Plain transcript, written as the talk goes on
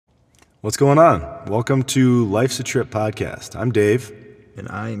What's going on? Welcome to Life's a Trip podcast. I'm Dave. And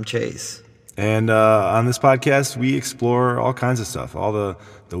I am Chase. And on this podcast, we explore all kinds of stuff, all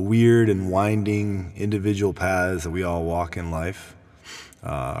the weird and winding individual paths that we all walk in life.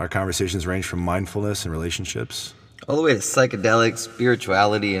 Our conversations range from mindfulness and relationships, All the way to psychedelics,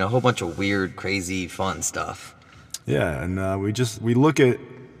 spirituality, and a whole bunch of weird, crazy, fun stuff. Yeah, and we look at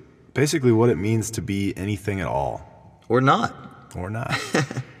basically what it means to be anything at all. Or not. Or not.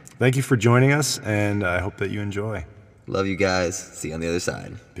 Thank you for joining us, and I hope that you enjoy. Love you guys. See you on the other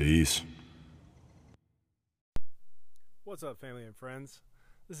side. Peace. What's up, family and friends?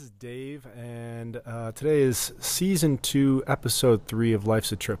 This is Dave, and today is Season 2, Episode 3 of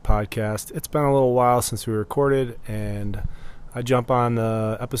Life's a Trip podcast. It's been a little while since we recorded, and I jump on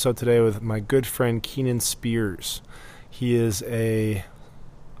the episode today with my good friend Keenan Spears. He is a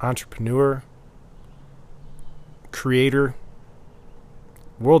entrepreneur, creator,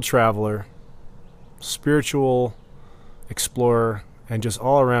 world traveler, spiritual explorer, and just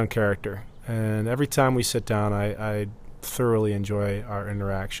all-around character. And every time we sit down, I thoroughly enjoy our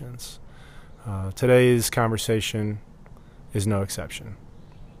interactions. Today's conversation is no exception.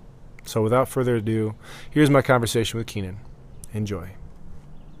 So without further ado, here's my conversation with Keenan. Enjoy.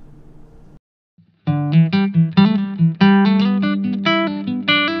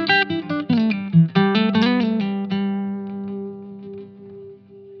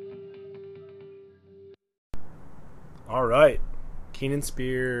 All right, Keenan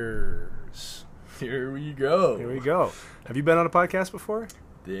Spears. Here we go. Here we go. Have you been on a podcast before?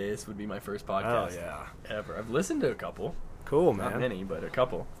 This would be my first Oh, podcast yeah. ever. I've listened to a couple. Cool, man. Not many, but a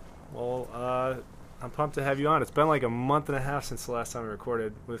couple. Well, I'm pumped to have you on. It's been like a month and a half since the last time we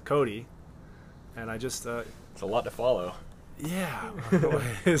recorded with Cody, and I just, It's a lot to follow. yeah.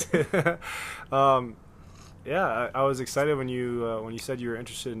 Yeah, I was excited when you said you were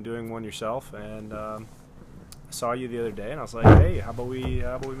interested in doing one yourself, and I saw you the other day, and I was like, hey, how about we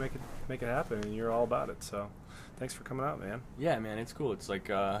make it happen? And you're all about it. So, thanks for coming out, man. Yeah, man, it's cool. It's like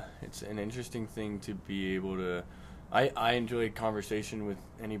it's an interesting thing to be able to. I enjoy conversation with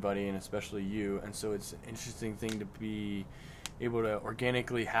anybody, and especially you. And so it's an interesting thing to be able to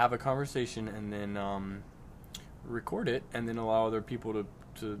organically have a conversation and then record it, and then allow other people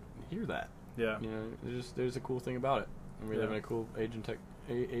to hear that. Yeah. You know, there's a cool thing about it. And we live in a cool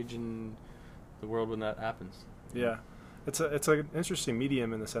age in the world when that happens. Yeah. It's an interesting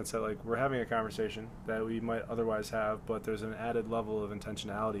medium in the sense that, like, we're having a conversation that we might otherwise have, but there's an added level of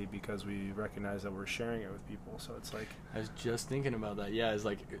intentionality because we recognize that we're sharing it with people. So it's like, I was just thinking about that. Yeah, it's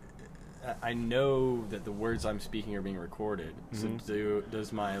like I know that the words I'm speaking are being recorded. Mm-hmm. So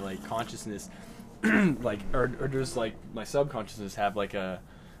does my like consciousness like or does like my subconsciousness have like a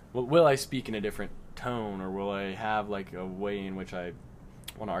will I speak in a different tone, or will I have like a way in which I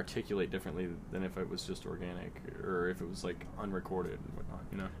want to articulate differently than if it was just organic, or if it was like unrecorded and whatnot,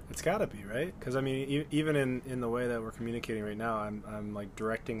 you know? it's got to be, right? Because I mean, even in the way that we're communicating right now, I'm like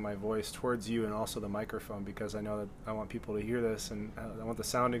directing my voice towards you and also the microphone, because I know that I want people to hear this, and I want the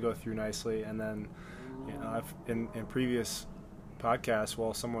sound to go through nicely. And then, you know, I've in previous podcasts,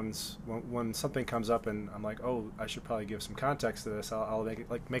 well, when something comes up and I'm like, oh, I should probably give some context to this, I'll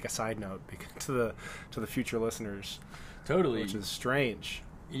make a side note to the future listeners. Totally. Which is strange.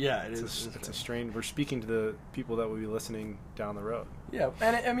 Yeah, It's a strange. We're speaking to the people that will be listening down the road. Yeah,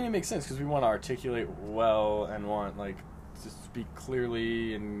 and I mean, it makes sense because we want to articulate well and want like to speak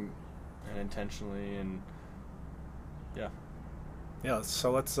clearly and intentionally, and yeah. Yeah.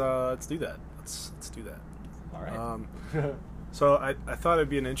 So let's do that. Let's do that. All right. So I thought it'd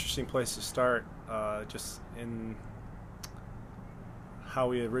be an interesting place to start, just in how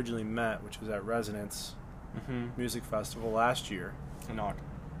we originally met, which was at Resonance Music Festival last year.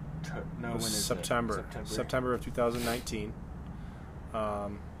 When is September. it? September of 2019.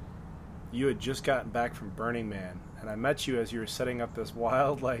 You had just gotten back from Burning Man, and I met you as you were setting up this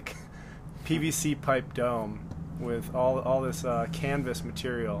wild, like, PVC pipe dome with all this canvas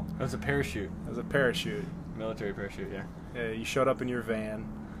material. It was a parachute. It was a parachute. Military parachute, yeah. You showed up in your van,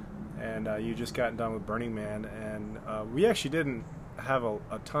 and you just gotten done with Burning Man, and we actually didn't have a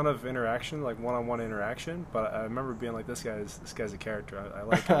ton of interaction, like one-on-one interaction, but I remember being like, this guy's a character. I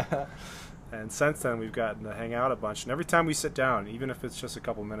like him. And since then, we've gotten to hang out a bunch, and every time we sit down, even if it's just a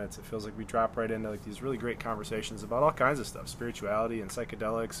couple minutes, it feels like we drop right into like these really great conversations about all kinds of stuff, spirituality and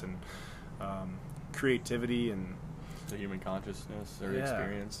psychedelics and creativity and The human consciousness or Yeah.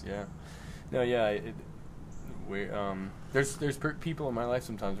 experience, yeah. No, yeah, there's people in my life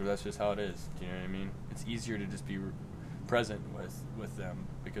sometimes where that's just how it is. Do you know what I mean? It's easier to just be present with them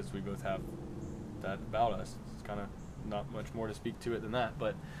because we both have that about us. It's kind of not much more to speak to it than that,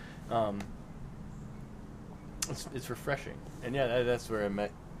 but It's refreshing, and yeah, that's where I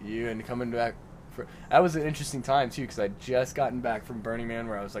met you. And coming back, that was an interesting time too, because I'd just gotten back from Burning Man,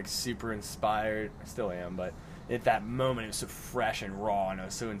 where I was like super inspired. I still am, but at that moment it was so fresh and raw, and I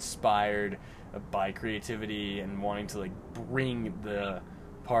was so inspired by creativity and wanting to like bring the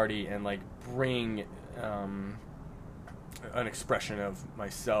party and like bring an expression of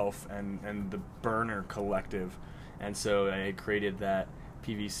myself and the Burner Collective. And so I had created that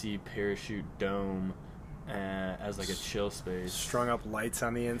PVC parachute dome as like a chill space. Strung up lights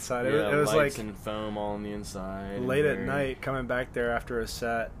on the inside. Yeah, It was lights like and foam all on the inside. late at night, coming back there after a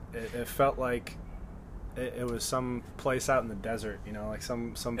set. It felt like it was some place out in the desert, you know, like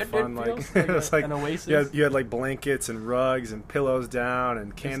some fun, like it was like an oasis. you had like blankets and rugs and pillows down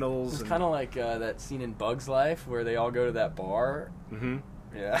and candles. It's kind of like that scene in Bug's Life where they all go to that bar. Mm-hmm.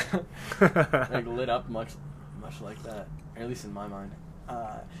 Yeah, like lit up much like that, or at least in my mind.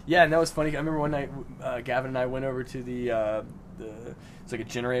 Yeah, and that was funny. I remember one night Gavin and I went over to the it's like a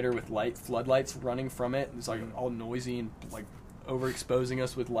generator with floodlights running from it. It's like all noisy and like overexposing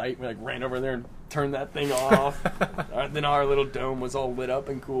us with light. We like ran over there and turned that thing off. Then our little dome was all lit up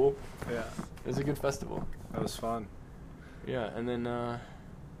and cool. Yeah, It was a good festival. that was fun. Yeah, and then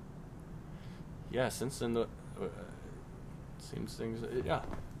yeah, since then the seems things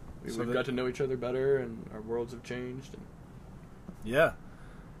we've got to know each other better, and our worlds have changed. And Yeah.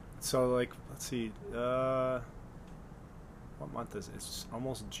 So like, let's see, what month is it? It's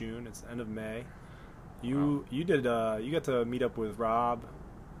almost June. It's the end of May. You got to meet up with Rob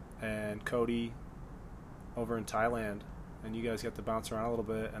and Cody over in Thailand, and you guys got to bounce around a little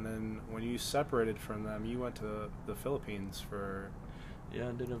bit. And then when you separated from them, you went to the Philippines for yeah,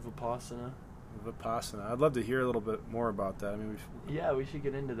 I did a Vipassana. Vipassana. I'd love to hear a little bit more about that. I mean, Yeah, we should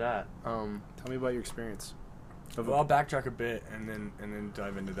get into that. tell me about your experience. Well, I'll backtrack a bit and then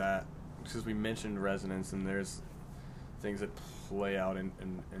dive into that, because we mentioned resonance, and there's things that play out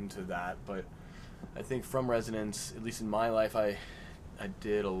into that. But I think from resonance, at least in my life, I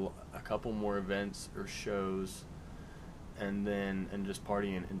did a couple more events or shows, and just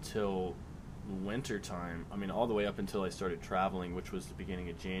partying until winter time. I mean, all the way up until I started traveling, which was the beginning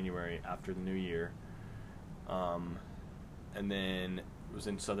of January after the New Year. And then was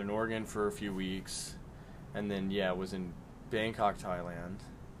in Southern Oregon for a few weeks. And then, was in Bangkok, Thailand,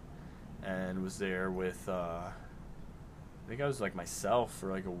 and was there with, I think I was like myself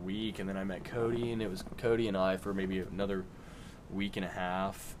for like a week, and then I met Cody, and it was Cody and I for maybe another week and a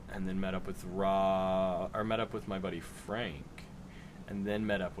half, and then met up with my buddy Frank, and then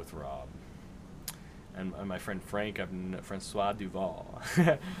met up with Rob. And my friend Frank, Francois Duval,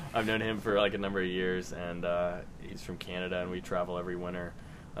 I've known him for like a number of years, and he's from Canada, and we travel every winter.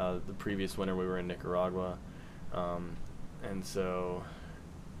 The previous winter we were in Nicaragua, and the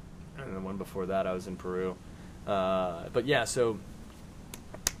one before that I was in Peru. But yeah, so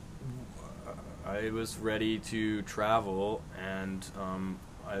I was ready to travel, and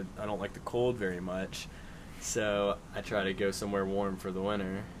I don't like the cold very much, so I try to go somewhere warm for the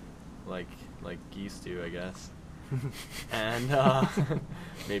winter, like geese do, I guess. And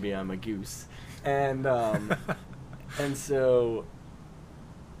maybe I'm a goose, and so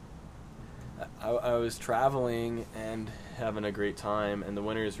I was traveling and having a great time, and the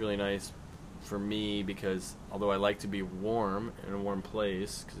winter is really nice for me because although I like to be warm in a warm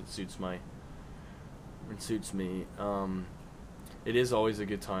place because it suits me, it is always a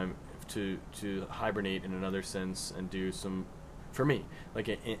good time to hibernate in another sense and do some, for me, like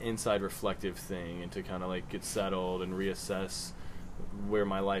an inside reflective thing, and to kind of like get settled and reassess where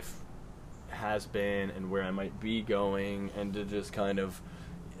my life has been and where I might be going, and to just kind of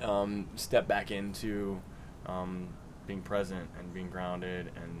step back into being present and being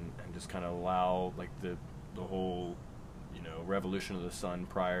grounded, and just kind of allow like the whole revolution of the sun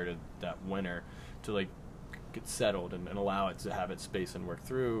prior to that winter to like get settled and allow it to have its space and work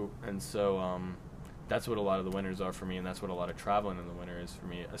through. And so that's what a lot of the winters are for me, and that's what a lot of traveling in the winter is for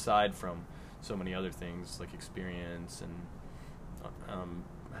me, aside from so many other things like experience and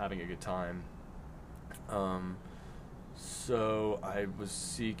having a good time. So I was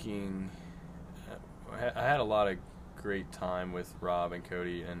seeking, I had a lot of great time with Rob and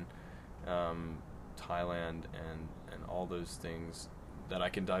Cody and Thailand and all those things that I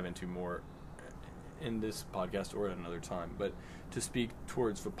can dive into more in this podcast or at another time. But to speak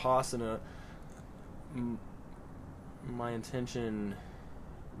towards Vipassana, my intention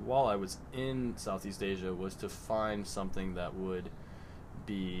while I was in Southeast Asia was to find something that would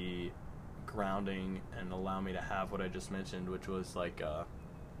be grounding and allow me to have what I just mentioned, which was like a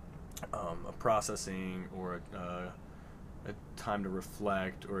processing or a time to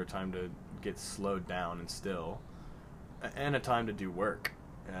reflect or a time to get slowed down and still, and a time to do work,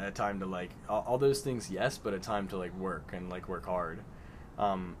 a time to like all those things, yes, but a time to like work and like work hard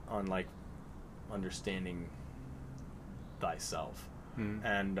on like understanding thyself.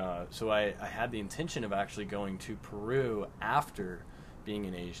 And so I had the intention of actually going to Peru after being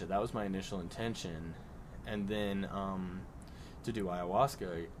in Asia. That was my initial intention, and then to do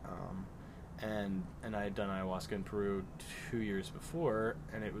ayahuasca, and I had done ayahuasca in Peru 2 years before,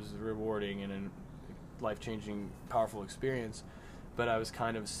 and it was rewarding and a life-changing, powerful experience. But I was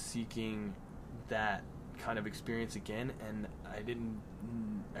kind of seeking that kind of experience again, and I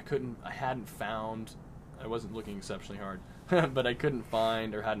wasn't looking exceptionally hard, but I couldn't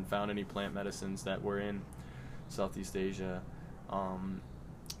find or hadn't found any plant medicines that were in Southeast Asia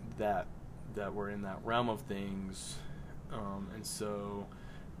that were in that realm of things. And so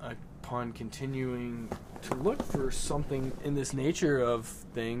upon continuing to look for something in this nature of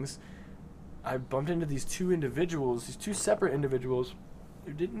things, I bumped into these two separate individuals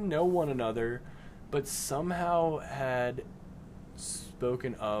who didn't know one another, but somehow had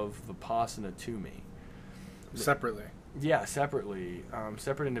spoken of Vipassana to me. Separately. Yeah, separately.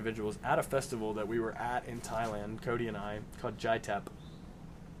 Separate individuals at a festival that we were at in Thailand, Cody and I, called Jaitep.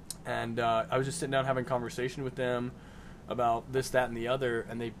 And I was just sitting down having a conversation with them about this, that, and the other,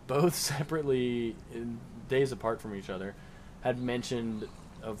 and they both separately, in days apart from each other, had mentioned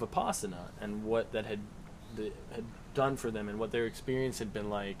of Vipassana and what that had done for them and what their experience had been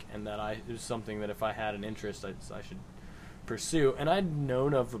like, and that it was something that if I had an interest, I should pursue. And I'd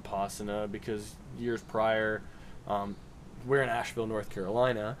known of Vipassana because years prior, we're in Asheville, North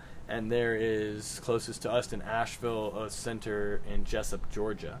Carolina, and there is closest to us in Asheville a center in Jessup,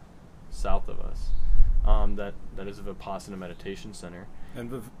 Georgia, south of us, that is a Vipassana meditation center.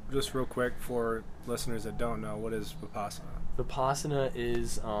 And just real quick for listeners that don't know, what is Vipassana? Vipassana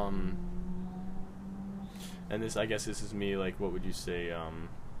is, and this, I guess this is me, like, what would you say,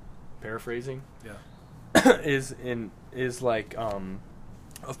 paraphrasing? Yeah. is like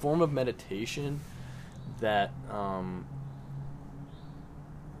a form of meditation that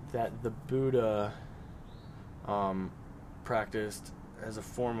that the Buddha practiced as a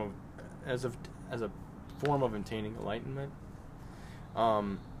form of attaining enlightenment.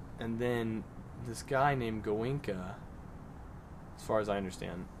 And then this guy named Goenka, as far as I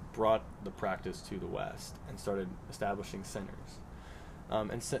understand, brought the practice to the West and started establishing centers.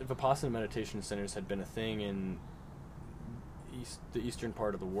 And Vipassana meditation centers had been a thing in the eastern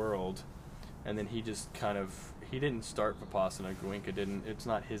part of the world, and then he didn't start Vipassana. Goenka didn't. It's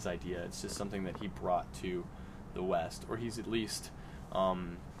not his idea. It's just something that he brought to the West, or he's at least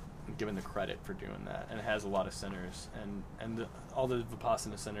given the credit for doing that. And it has a lot of centers, and all the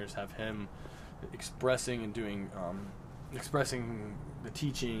Vipassana centers have him expressing and doing expressing the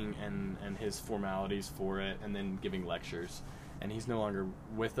teaching and his formalities for it, and then giving lectures. And he's no longer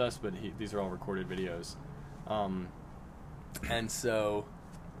with us, but these are all recorded videos. And so,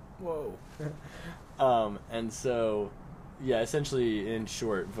 whoa. And so, yeah, essentially, in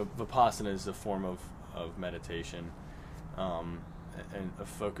short, Vipassana is a form of meditation, and of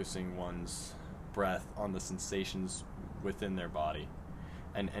focusing one's breath on the sensations within their body,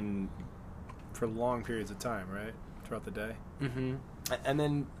 and for long periods of time, right? Throughout the day. Mm-hmm. And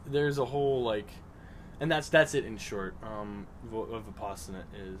then there's a whole and that's it in short. What Vipassana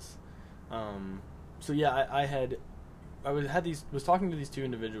is. So yeah, I was talking to these two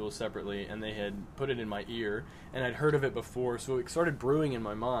individuals separately, and they had put it in my ear, and I'd heard of it before, so it started brewing in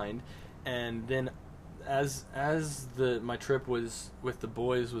my mind. And then as my trip was with the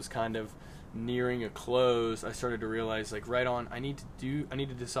boys was kind of nearing a close, I started to realize, right on, I need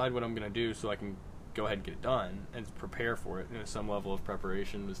to decide what I'm going to do so I can go ahead and get it done and prepare for it. Some level of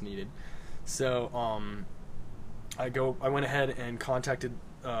preparation was needed. So I went ahead and contacted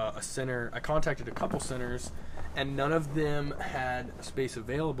a center. I contacted a couple centers, and none of them had a space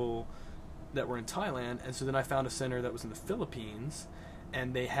available that were in Thailand. And so then I found a center that was in the Philippines,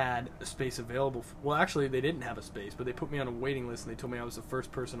 and they had a space available. Well, actually, they didn't have a space, but they put me on a waiting list, and they told me I was the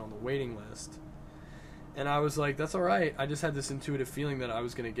first person on the waiting list. And I was like, that's all right. I just had this intuitive feeling that I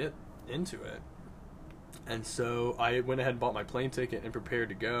was going to get into it. And so I went ahead and bought my plane ticket and prepared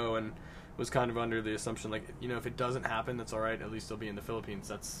to go, and was kind of under the assumption, if it doesn't happen, that's all right. At least I'll be in the Philippines.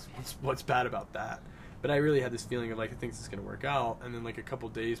 That's what's bad about that. But I really had this feeling of, I think this is going to work out. And then, a couple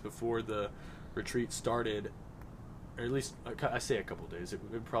days before the retreat started, or at least I say a couple days,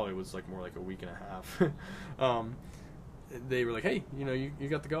 it probably was more like a week and a half. They were like, hey, you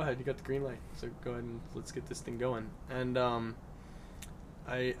got the go-ahead, you got the green light, so go ahead and let's get this thing going. And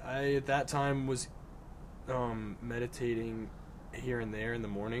I at that time was meditating here and there in the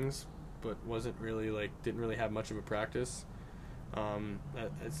mornings, but wasn't really didn't really have much of a practice.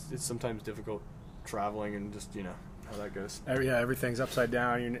 It's sometimes difficult traveling and just how that goes. Everything's upside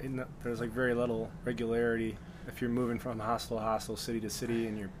down. There's like very little regularity if you're moving from hostel to hostel, city to city,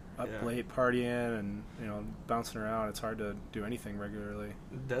 and you're up late partying and bouncing around. It's hard to do anything regularly.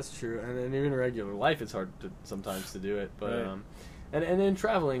 That's true, and then even in regular life, it's hard sometimes to do it. But right. And then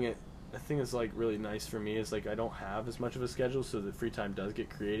traveling, I think is like really nice for me. Is like I don't have as much of a schedule, so the free time does get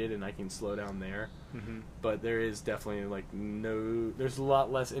created, and I can slow down there. Mm-hmm. But there is definitely there's a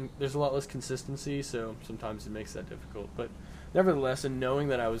lot less consistency, so sometimes it makes that difficult. But nevertheless, and knowing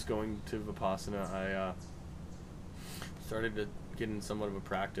that I was going to Vipassana, I started to get in somewhat of a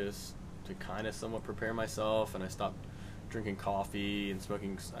practice to kind of somewhat prepare myself, and I stopped drinking coffee and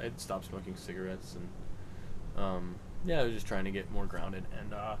smoking. I had stopped smoking cigarettes, and I was just trying to get more grounded.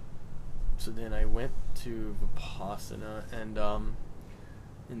 And so then I went to Vipassana and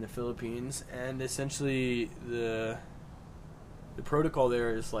in the Philippines, and essentially the protocol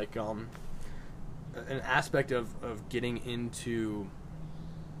there is like an aspect of getting into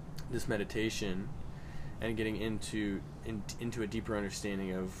this meditation and getting into a deeper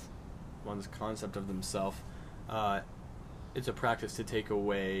understanding of one's concept of themselves. It's a practice to take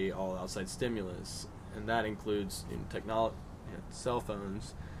away all outside stimulus, and that includes technology, cell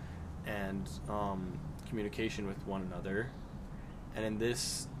phones, and communication with one another. And in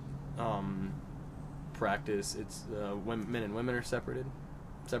this practice, it's men and women are separated,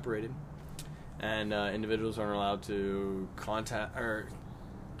 and individuals aren't allowed to contact or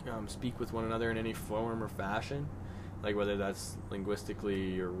speak with one another in any form or fashion, like whether that's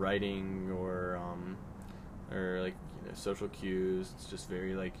linguistically or writing or social cues. It's just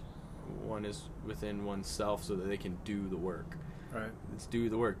very one is within oneself so that they can do the work. Right. It's do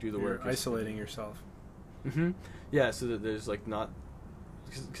the work. You're isolating yourself. Mm-hmm. Yeah, so that there's not,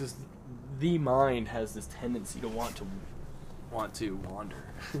 because the mind has this tendency to want to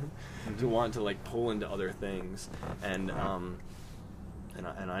wander, to want to pull into other things, and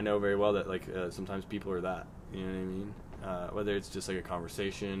I know very well that sometimes people are that, you know what I mean? Whether it's just a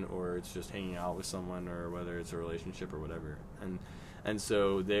conversation or it's just hanging out with someone, or whether it's a relationship or whatever, and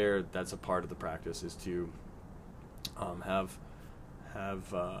so that's a part of the practice, is to have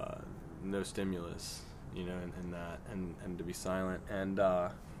no stimulus, in that, and to be silent,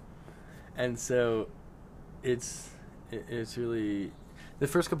 and so it's really, the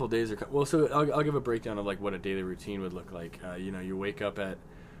first couple of days are well. So I'll give a breakdown of what a daily routine would look like. You wake up at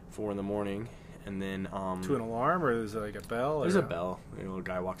 4 a.m, and then to an alarm, or is it a bell? There's a bell. A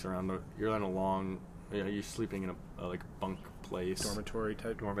guy walks around. You're on a long. You're sleeping in a bunk place. Dormitory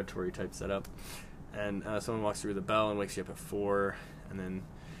type setup, and someone walks through the bell and wakes you up at 4, and then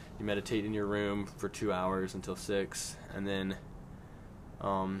you meditate in your room for 2 hours until 6, and then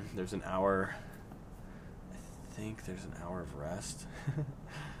there's an hour. I think there's an hour of rest.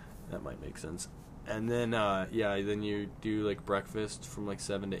 That might make sense. And then then you do breakfast from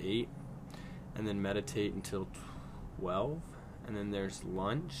 7 to 8, and then meditate until 12, and then there's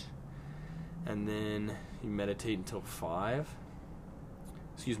lunch, and then you meditate until 5.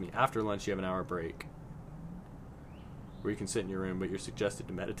 After lunch you have an hour break where you can sit in your room, but you're suggested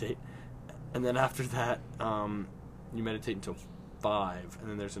to meditate. And then after that, you meditate until 5, and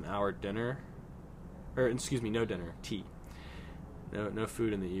then there's an hour dinner. No dinner, tea. No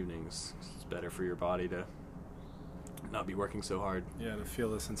food in the evenings. It's better for your body to not be working so hard. Yeah, to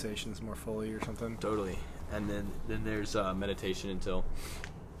feel the sensations more fully or something. Totally. And then there's meditation until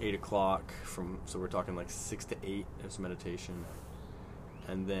 8 o'clock. So we're talking 6 to 8 is meditation.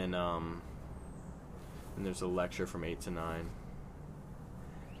 And then there's a lecture from 8 to 9.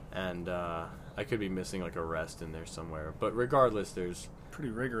 And I could be missing a rest in there somewhere. But regardless, there's pretty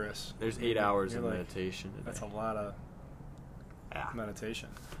rigorous. There's 8 hours of meditation a day. That's a lot of meditation.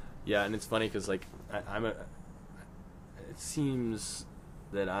 Yeah, and it's funny because it seems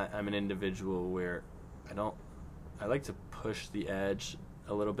that I'm an individual where I like to push the edge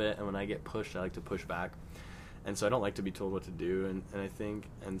a little bit, and when I get pushed, I like to push back. And so I don't like to be told what to do, and I think,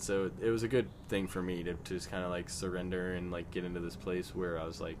 and so it was a good thing for me to just kind of surrender and get into this place where I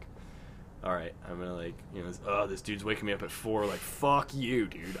was all right, I'm gonna this dude's waking me up at 4, fuck you,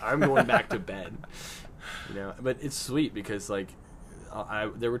 dude, I'm going back to bed, But it's sweet because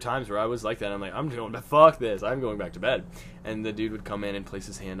there were times where I was like that. I'm going to fuck this. I'm going back to bed, and the dude would come in and place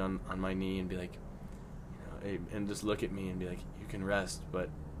his hand on my knee and be like, and just look at me and be like, you can rest, but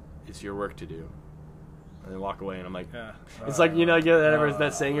it's your work to do. And then walk away, and I'm like, it's you get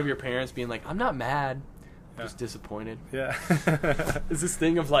that saying of your parents being like, I'm not mad, just disappointed. Yeah. It's this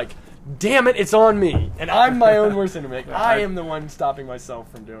thing of like, damn it, it's on me, and I'm my own worst enemy. Like, I am the one stopping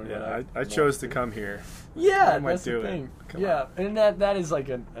myself from doing it. I chose to come here. Yeah, I might that's do the it. thing. Come Yeah, and that is like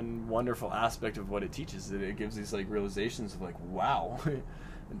a wonderful aspect of what it teaches. That it gives these like realizations of like, wow,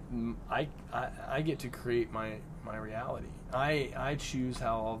 I get to create my reality. I choose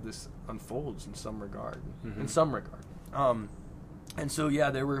how all this unfolds in some regard. In some regard. And so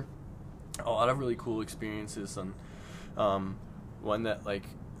yeah, there were a lot of really cool experiences. And one that like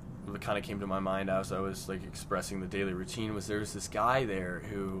kind of came to my mind as I was like expressing the daily routine was there was this guy there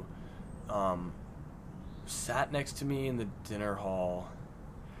who sat next to me in the dinner hall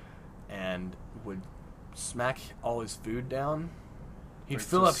and would smack all his food down. He'd Like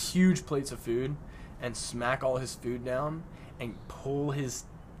fill up just- huge plates of food and smack all his food down and pull his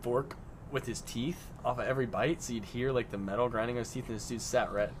fork with his teeth off of every bite, so you'd hear like the metal grinding on his teeth, and this dude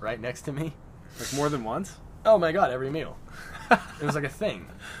sat right next to me. Like more than once? Oh my god, every meal. It was like a thing.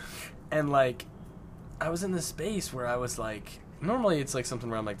 And like, I was in this space where I was like, normally it's like something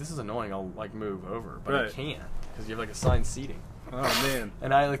where I'm like, this is annoying, I'll like move over, but I Right. can't, because you have like assigned seating. Oh, man.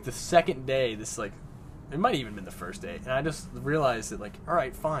 And I like the second day, this like, it might have even been the first day, and I just realized that like, all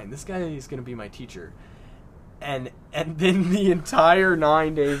right, fine, this guy is going to be my teacher. And then the entire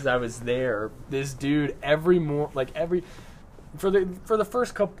 9 days I was there, this dude for the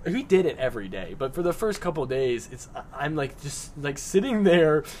first couple, he did it every day, but for the first couple days, I'm like just like sitting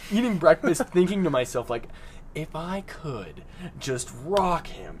there eating breakfast, thinking to myself like, if I could just rock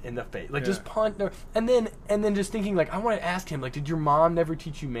him in the face, like just punt, and then just thinking like, I want to ask him like, did your mom never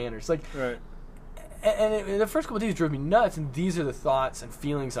teach you manners? Like, Right. and the first couple days drove me nuts, and these are the thoughts and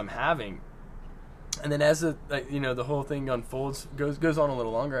feelings I'm having. And then as the the whole thing unfolds, goes on a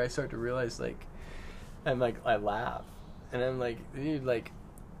little longer, I start to realize like, I laugh, and I'm like, dude, like,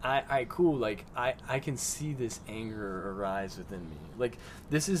 cool, like I can see this anger arise within me. Like,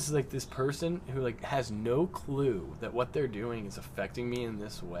 this is like this person who like has no clue that what they're doing is affecting me in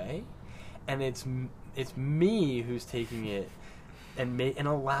this way, and it's me who's taking it and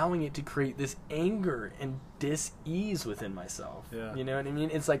allowing it to create this anger and dis-ease within myself. Yeah. You know what I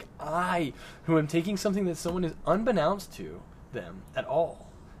mean? It's like I, who am taking something that someone is unbeknownst to them at all,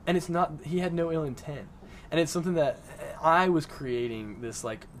 and it's not, he had no ill intent, and it's something that I was creating this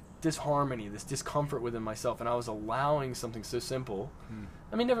like disharmony, this discomfort within myself, and I was allowing something so simple.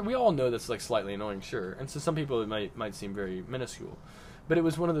 I mean, we all know that's like slightly annoying, sure, and to some people it might seem very minuscule. But it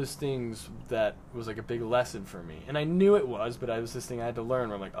was one of those things that was like a big lesson for me. And I knew it was, but it was this thing I had to learn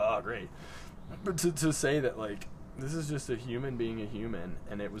where I'm like, oh, great. But to say that, like, this is just a human being a human,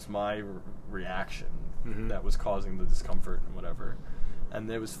 and it was my reaction that was causing the discomfort and whatever. And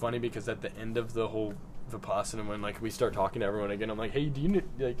it was funny because at the end of the whole Vipassana, when, like, we start talking to everyone again, I'm like, hey, do you,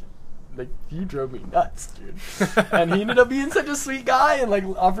 like, you drove me nuts, dude. And he ended up being such a sweet guy, and like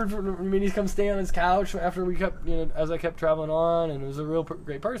offered for me to come stay on his couch after we kept, as I kept traveling on, and it was a real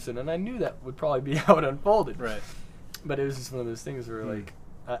great person. And I knew that would probably be how it unfolded. Right. But it was just one of those things where like,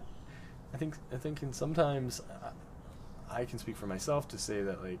 I think and sometimes I can speak for myself to say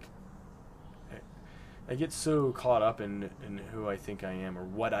that like, I get so caught up in who I think I am, or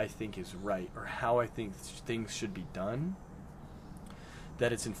what I think is right, or how I think things should be done,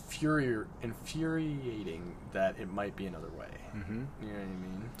 that it's infuriating that it might be another way. Mm-hmm. You know what I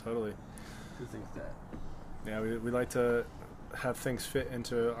mean? Totally. To think that. Yeah, we like to have things fit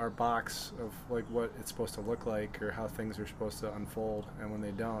into our box of like what it's supposed to look like or how things are supposed to unfold, and when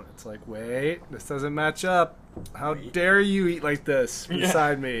they don't, it's like, wait, this doesn't match up. How dare you eat like this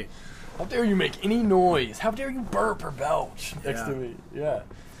beside me? How dare you make any noise? How dare you burp or belch next to me? Yeah.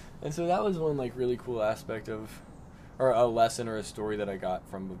 And so that was one like really cool aspect of, or a lesson or a story that I got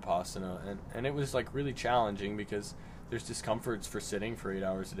from Vipassana, and it was like really challenging because there's discomforts for sitting for 8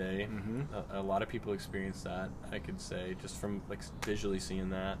 hours a day. Mm-hmm. A lot of people experience that, I could say, just from like visually seeing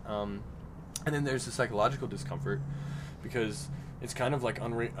that. And then there's the psychological discomfort because it's kind of like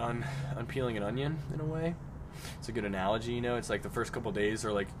unpeeling an onion in a way. It's a good analogy, It's like the first couple days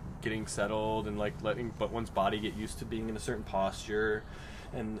are like getting settled and like letting one's body get used to being in a certain posture,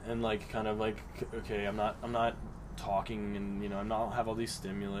 and like kind of like, okay, I'm not talking, and I don't have all these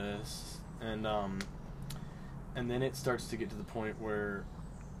stimulus, and then it starts to get to the point where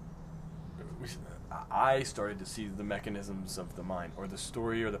I started to see the mechanisms of the mind, or the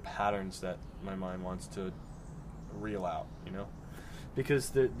story, or the patterns that my mind wants to reel out, because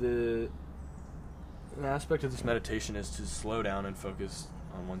the an aspect of this meditation is to slow down and focus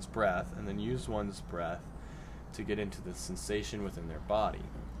on one's breath, and then use one's breath to get into the sensation within their body.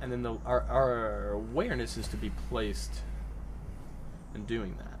 And then our awareness is to be placed in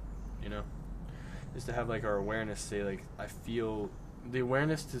doing that, is to have like our awareness say like I feel the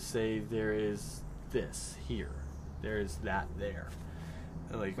awareness to say there is this here, there is that there,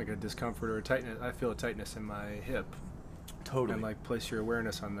 like Like a discomfort or a tightness. I feel a tightness in my hip. totally, And like place your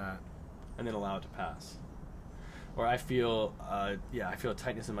awareness on that. and then allow it to pass. Or I feel I feel a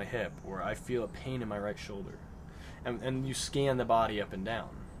tightness in my hip, or I feel a pain in my right shoulder, and you scan the body up and down.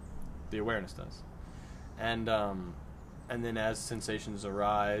 The awareness does, and then as sensations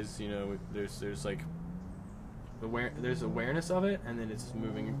arise, you know, there's like there's awareness of it, and then it's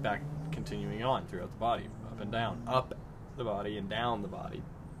moving back, continuing on throughout the body, up and down, up the body and down the body,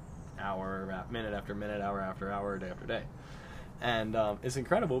 minute after minute, hour after hour, day after day. And it's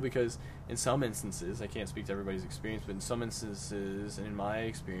incredible because in some instances, I can't speak to everybody's experience, but in some instances, and in my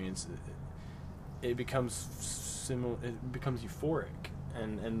experience, it becomes it becomes euphoric,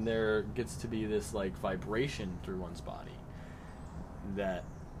 and there gets to be this like vibration through one's body that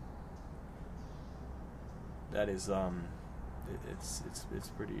is it's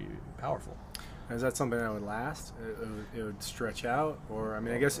pretty powerful. Is that something that would last? It would stretch out? Or, I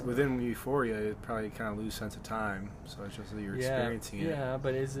mean, I guess within euphoria, it'd probably kind of lose sense of time. So it's just that you're experiencing it. Yeah,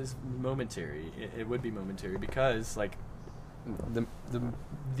 but it's momentary. It would be momentary because, like,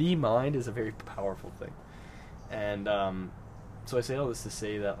 the mind is a very powerful thing. And so I say all this to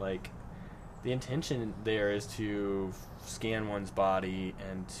say that, like, the intention there is to scan one's body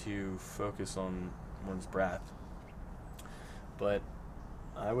and to focus on one's breath. But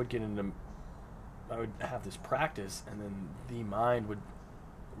I would have this practice, and then the mind would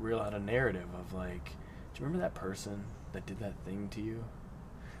reel out a narrative of like, do you remember that person that did that thing to you?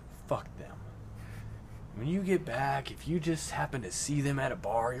 Fuck them. When you get back, if you just happen to see them at a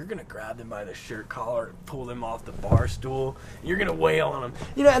bar, you're gonna grab them by the shirt collar and pull them off the bar stool. You're gonna wail on them,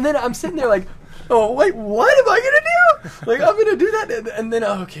 you know. And then I'm sitting there like, oh wait, what am I gonna do? Like I'm gonna do that, and then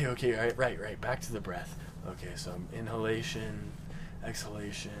okay, right, back to the breath. Okay, so inhalation,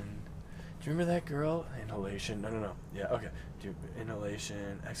 exhalation. Do you remember that girl? Inhalation. No. Yeah, okay.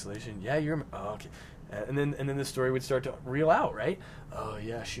 Inhalation, exhalation. Yeah, oh, okay. And then the story would start to reel out, right? Oh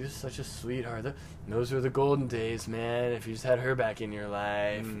yeah, she was such a sweetheart. Those were the golden days, man. If you just had her back in your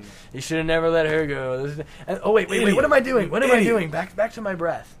life, you should have never let her go. And, oh wait. What am I doing? What am I doing? Back to my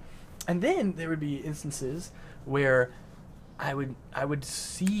breath. And then there would be instances where I would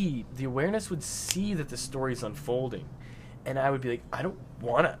see the awareness would see that the story's unfolding. And I would be like, I don't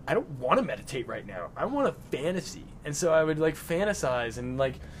want to meditate right now. I want a fantasy. And so I would like fantasize and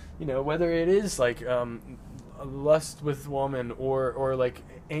like, you know, whether it is like a lust with woman or like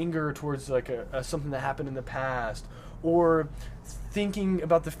anger towards like something that happened in the past, or thinking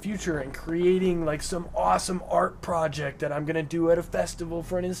about the future and creating like some awesome art project that I'm going to do at a festival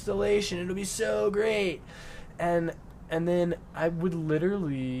for an installation. It'll be so great. And then I would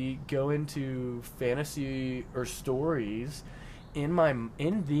literally go into fantasy or stories in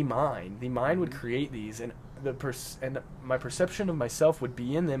the mind. The mind would create these, and my perception of myself would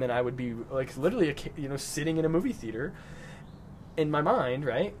be in them, and I would be like literally, sitting in a movie theater in my mind,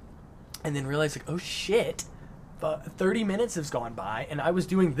 right? And then realize like, oh shit, 30 minutes has gone by, and I was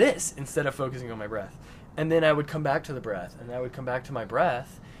doing this instead of focusing on my breath. And then I would come back to the breath, and I would come back to my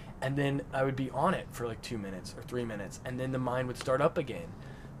breath. And then I would be on it for like 2 minutes or 3 minutes, and then the mind would start up again,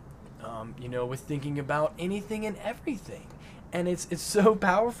 with thinking about anything and everything. And it's so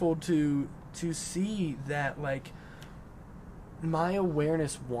powerful to see that like my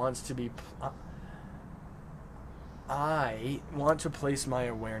awareness wants to be. I want to place my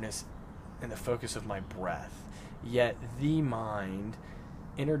awareness in the focus of my breath, yet the mind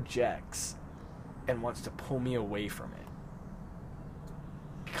interjects and wants to pull me away from it.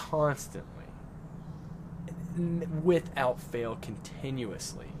 Constantly, without fail,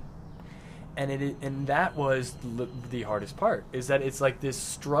 continuously, and that was the hardest part. Is that it's like this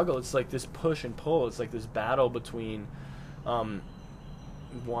struggle. It's like this push and pull. It's like this battle between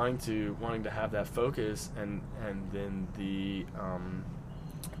wanting to have that focus and then the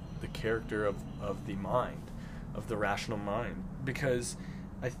character of the mind, of the rational mind. Because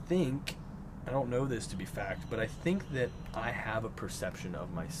I think, I don't know this to be fact, but I think that I have a perception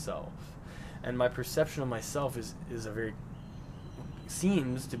of myself, and my perception of myself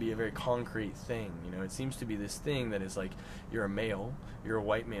seems to be a very concrete thing. It seems to be this thing that is like, you're a male, you're a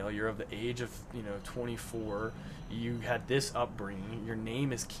white male, you're of the age of 24, you had this upbringing, your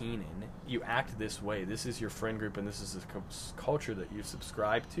name is Keenan, you act this way, this is your friend group, and this is the culture that you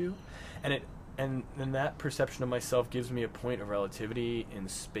subscribe to, and that perception of myself gives me a point of relativity in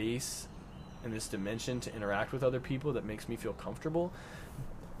space, in this dimension, to interact with other people that makes me feel comfortable.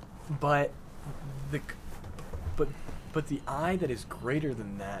 But the I that is greater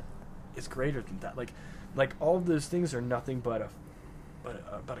than that is greater than that. Like all of those things are nothing but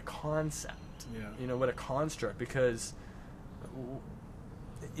a concept. Yeah. You know, but a construct, because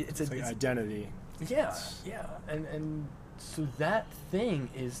it's like identity. Yeah, yeah, and so that thing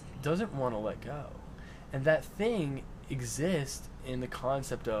doesn't want to let go, and that thing exists in the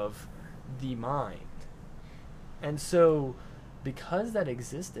concept of the mind, and so because that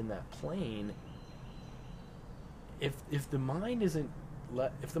exists in that plane, if the mind isn't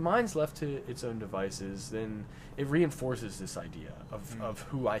if the mind's left to its own devices, then it reinforces this idea of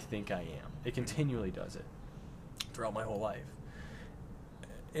who I think I am. It continually does it throughout my whole life.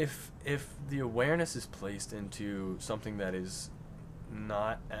 If the awareness is placed into something that is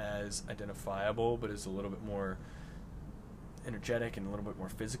not as identifiable, but is a little bit more energetic and a little bit more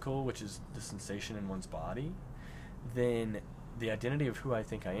physical, which is the sensation in one's body, then the identity of who I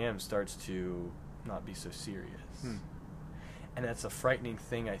think I am starts to not be so serious. And that's a frightening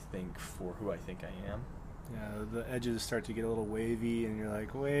thing, I think, for who I think I am. Yeah, the edges start to get a little wavy, and you're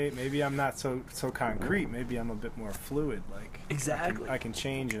like, wait, maybe I'm not so concrete. Maybe I'm a bit more fluid. Like Exactly. I can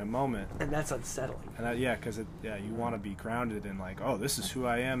change in a moment. And that's unsettling. And because you want to be grounded in like, oh, this is who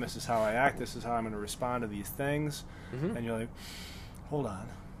I am. This is how I act. This is how I'm going to respond to these things. Mm-hmm. And you're like, hold on,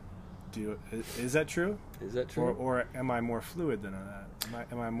 is that true? Is that true? Or am I more fluid than that?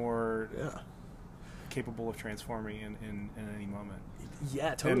 Am I more capable of transforming in any moment?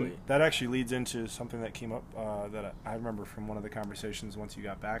 Yeah, totally. And that actually leads into something that came up that I remember from one of the conversations once you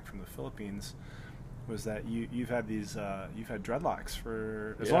got back from the Philippines, was that you've had dreadlocks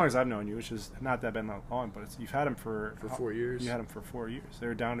for as long as I've known you, which is not that been that long, but you've had them for 4 years. You had them for 4 years. They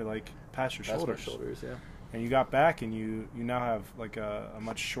were down to like past your shoulders. Past my shoulders, yeah. And you got back, and you now have like a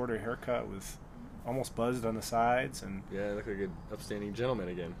much shorter haircut with almost buzzed on the sides, and I look like an upstanding gentleman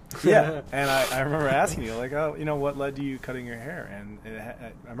again. And I remember asking you like, oh, what led to you cutting your hair? And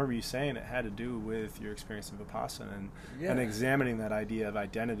I remember you saying it had to do with your experience of Vipassana and examining that idea of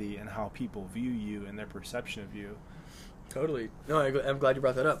identity and how people view you and their perception of you. Totally. No, I'm glad you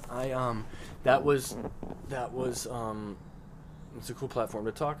brought that up. That was it's a cool platform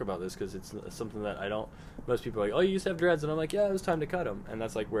to talk about this, because it's something that most people are like, oh, you used to have dreads, and I'm like, yeah, it was time to cut them, and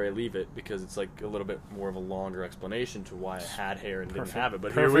that's like where I leave it, because it's like a little bit more of a longer explanation to why I had hair and didn't have it,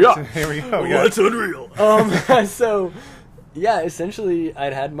 but here we are. Here we go. That's unreal. So, yeah, essentially,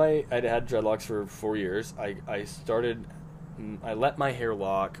 I'd had dreadlocks for 4 years. I let my hair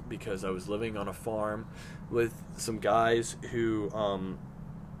lock because I was living on a farm with some guys who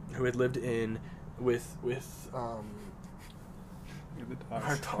had lived in with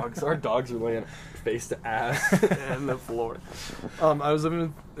our dogs are laying face to ass on the floor. I was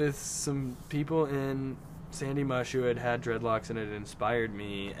living with some people in Sandy Mush who had dreadlocks, and it inspired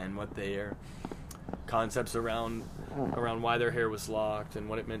me, and what their concepts around why their hair was locked and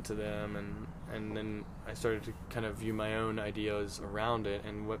what it meant to them, and then I started to kind of view my own ideas around it,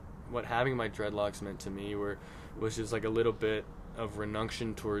 and what having my dreadlocks meant to me was just like a little bit of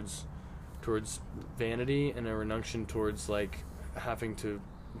renunction towards vanity, and a renunction towards like having to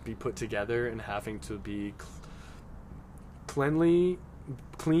be put together and having to be clean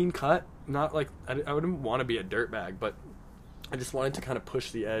cut. Not like I wouldn't want to be a dirtbag, but I just wanted to kind of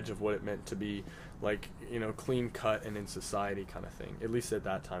push the edge of what it meant to be like, clean cut and in society kind of thing, at least at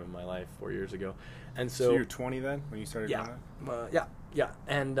that time in my life 4 years ago. And so you're 20 then when you started doing that?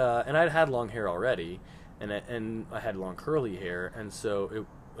 And I'd had long hair already, and I had long curly hair, and so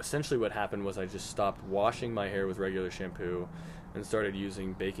essentially what happened was I just stopped washing my hair with regular shampoo and started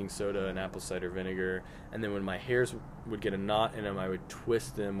using baking soda and apple cider vinegar, and then when my hairs would get a knot in them, I would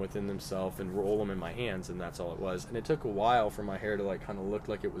twist them within themselves and roll them in my hands, and that's all it was. And it took a while for my hair to like kind of look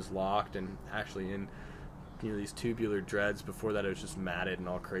like it was locked and actually in these tubular dreads. Before that it was just matted and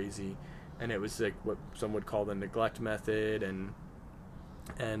all crazy, and it was like what some would call the neglect method, and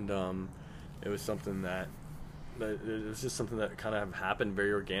it was something that it was just something that kind of happened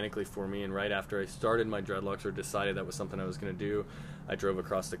very organically for me. And right after I started my dreadlocks, or decided that was something I was going to do, I drove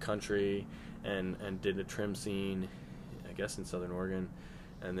across the country and did a trim scene, I guess in Southern Oregon,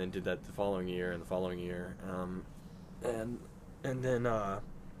 and then did that the following year and the following year, and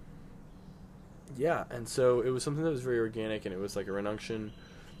so it was something that was very organic, and it was like a renunction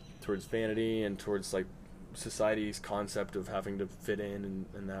towards vanity and towards like society's concept of having to fit in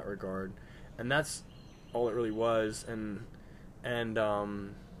that regard, and that's all it really was. And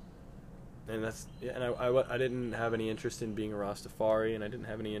that's, and I didn't have any interest in being a Rastafari, and I didn't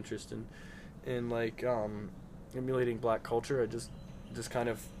have any interest in like emulating black culture. I just kind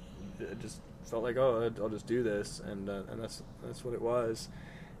of felt like, oh, I'll just do this, and that's what it was.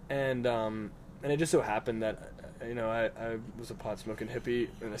 And and it just so happened that I was a pot smoking hippie,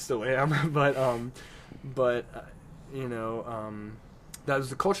 and I still am, but that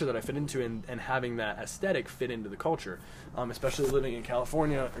was the culture that I fit into, and having that aesthetic fit into the culture, especially living in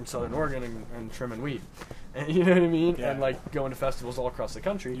California and Southern Oregon and trimming weed, and you know what I mean, Yeah. and like going to festivals all across the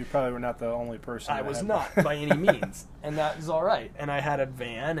country. You probably were not the only person. I that was had- not by any means, and that was all right. And I had a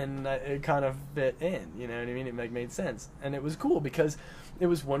van, and it kind of fit in. You know what I mean? It made sense, and it was cool because it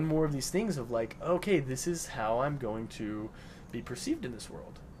was one more of these things of like, okay, this is how I'm going to be perceived in this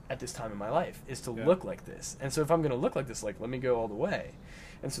world at this time in my life, is to Yeah. look like this. And so if I'm going to look like this, like, let me go all the way.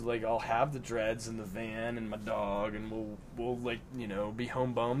 And so like I'll have the dreads and the van and my dog, and we'll like be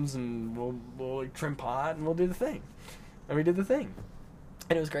home bums, and we'll like trim pot, and we'll do the thing. And we did the thing,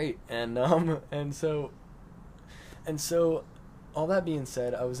 and it was great. And so all that being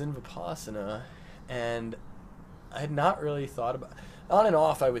said, I was in Vipassana, and I had not really thought about, on and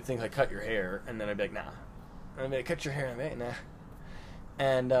off I would think like cut your hair, and then I'd be like, nah. And I'd be like, cut your hair, and I'd be like, nah.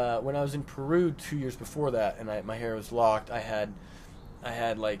 And when I was in Peru 2 years before that, and my hair was locked, I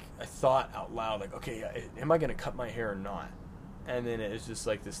thought out loud, like, okay, am I going to cut my hair or not? And then it was just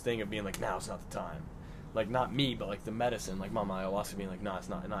like this thing of being like, now it's not the time. Like, not me, but like the medicine, like Mama Ayahuasca being like, no, it's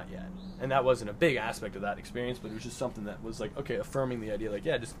not yet. And that wasn't a big aspect of that experience, but it was just something that was like, okay, affirming the idea, like,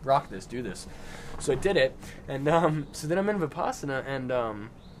 yeah, just rock this, do this. So I did it, and so then I'm in Vipassana, and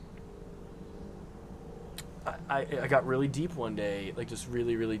I got really deep one day, like just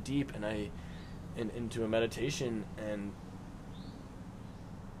really, really deep, and into a meditation, and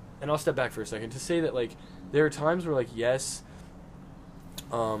I'll step back for a second to say that, like, there are times where, like, yes,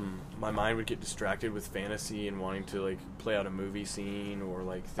 my mind would get distracted with fantasy and wanting to, like, play out a movie scene, or,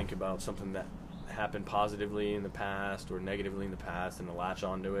 like, think about something that happened positively in the past or negatively in the past and to latch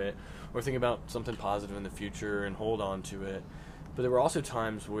onto it, or think about something positive in the future and hold on to it. But there were also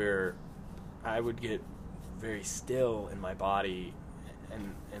times where I would get very still in my body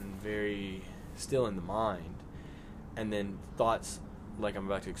and very still in the mind, and then thoughts like I'm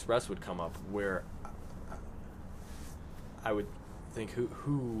about to express would come up, where I would think,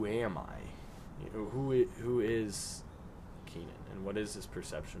 who am I? Who is Keenan, and what is this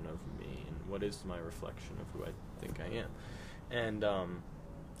perception of me, and what is my reflection of who I think I am?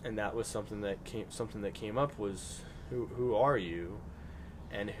 And that was something that came up was, who are you,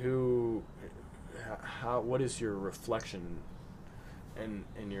 and what is your reflection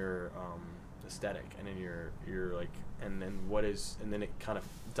in your aesthetic, and in your like, and then it kind of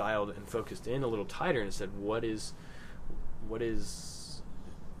dialed and focused in a little tighter and said, what is your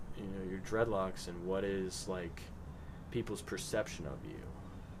dreadlocks, and what is like people's perception of you?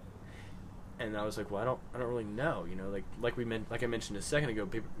 And I was like, well, I don't really know, like I mentioned a second ago,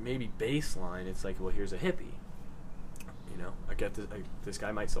 maybe baseline, it's like, well, here's a hippie. I get this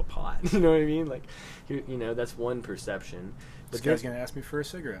guy might sell pot. You know what I mean? Like, that's one perception. This guy's gonna ask me for a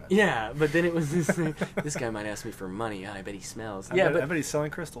cigarette. Yeah, but then it was this thing. This guy might ask me for money. I bet he smells. I bet he's selling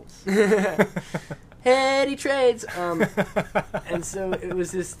crystals. Heady trades. And so it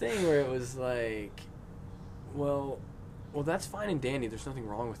was this thing where it was like, well, that's fine and dandy. There's nothing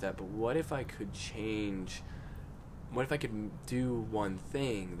wrong with that. But what if I could change? What if I could do one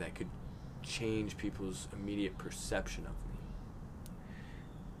thing that could change people's immediate perception of me?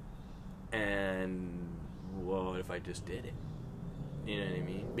 And what if I just did it? You know what I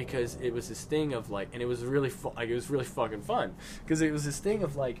mean? Because it was this thing of like, and it was really it was really fucking fun, because it was this thing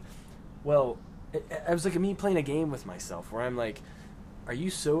of like, well, it was like me playing a game with myself where I'm like, are you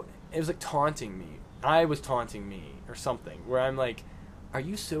so? It was like taunting me. I was taunting me or something, where I'm like, are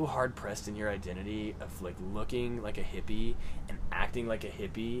you so hard pressed in your identity of like looking like a hippie and acting like a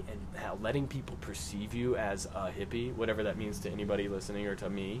hippie and letting people perceive you as a hippie, whatever that means to anybody listening or to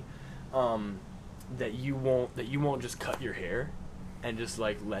me, that you won't just cut your hair and just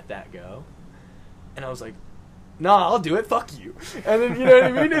like let that go? And I was like, nah, I'll do it, fuck you. And then, you know what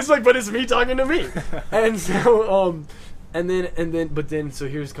I mean? It's like, but it's me talking to me. And so but then so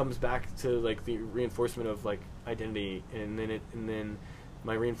here's comes back to like the reinforcement of like identity, and then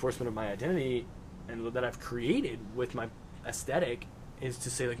my reinforcement of my identity and that I've created with my aesthetic is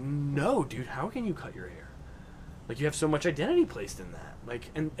to say like, no, dude, how can you cut your hair? Like, you have so much identity placed in that, like,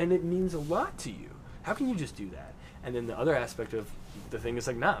 and it means a lot to you. How can you just do that? And then the other aspect of the thing is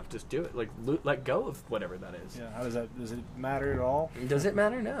like, nah, just do it. Like, let go of whatever that is. Yeah. How does it matter at all? Does it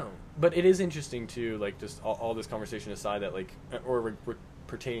matter? No. But it is interesting too, like, just all this conversation aside, that like, or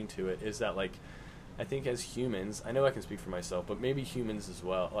pertaining to it, is that like, I think as humans, I know I can speak for myself, but maybe humans as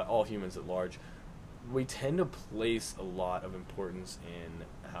well, like all humans at large, we tend to place a lot of importance in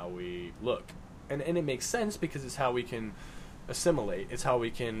how we look. And it makes sense, because it's how we can assimilate. It's how we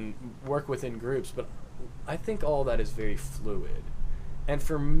can work within groups. But I think all that is very fluid. And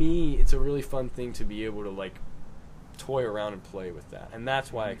for me, it's a really fun thing to be able to like toy around and play with that. And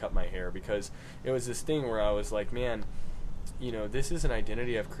that's why I cut my hair, because it was this thing where I was like, man, you know, this is an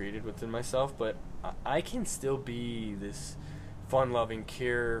identity I've created within myself, but I can still be this fun-loving,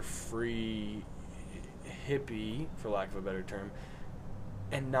 carefree hippie, for lack of a better term,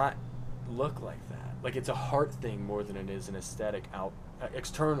 and not look like that. Like, it's a heart thing more than it is an aesthetic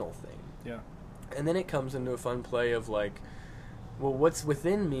external thing. Yeah. And then it comes into a fun play of like, well, what's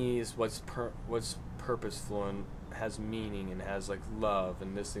within me is what's purposeful and has meaning and has like love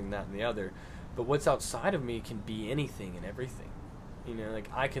and this and that and the other. But what's outside of me can be anything and everything. You know, like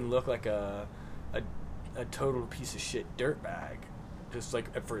I can look like a total piece of shit dirtbag, just like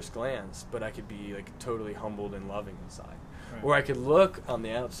at first glance, but I could be like totally humbled and loving inside. Right. Or I could look on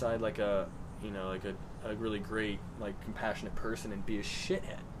the outside like a really great, like compassionate person and be a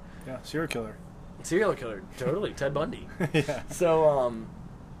shithead. Yeah, serial killer, totally. Ted Bundy. Yeah. So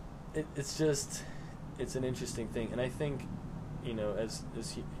it's an interesting thing, and I think, you know,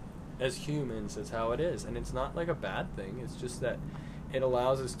 as humans, that's how it is, and it's not like a bad thing. It's just that it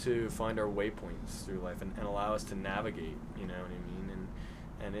allows us to find our waypoints through life and allow us to navigate. You know what I mean?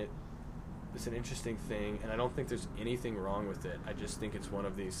 And it's an interesting thing, and I don't think there's anything wrong with it. I just think it's one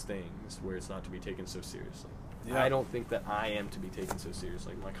of these things where it's not to be taken so seriously. Yeah. I don't think that I am to be taken so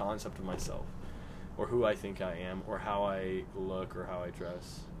seriously. My concept of myself, or who I think I am, or how I look, or how I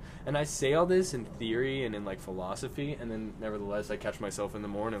dress. And I say all this in theory and in like philosophy, and then nevertheless I catch myself in the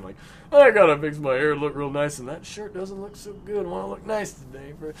morning like, I gotta fix my hair, look real nice, and that shirt doesn't look so good. I want to look nice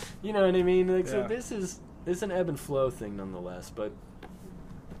today, you know what I mean? Like, yeah. So it's an ebb and flow thing nonetheless. But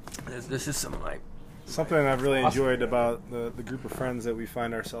this is some like something I've really enjoyed about the group of friends that we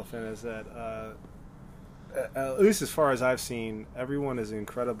find ourselves in is that at least as far as I've seen, everyone is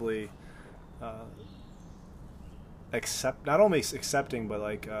incredibly not only accepting, but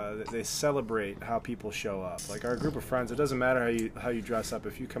like they celebrate how people show up. Like our group of friends, it doesn't matter how you dress up.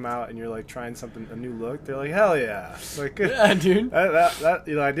 If you come out and you're like trying a new look, they're like, hell yeah, like yeah, dude. That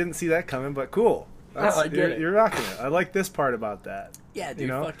you know, I didn't see that coming, but cool. I get it. You're rocking it. I like this part about that. Yeah, dude. You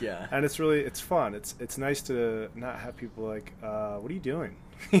know? Fuck yeah. And it's fun. It's nice to not have people like, what are you doing?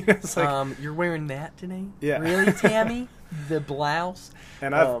 It's like, you're wearing that today? Yeah. Really, Tammy? The blouse?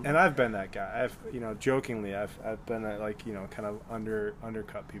 And I've been that guy. Jokingly I've been that, like, you know, kind of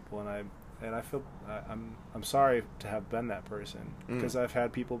undercut people, and I feel I'm sorry to have been that person, because I've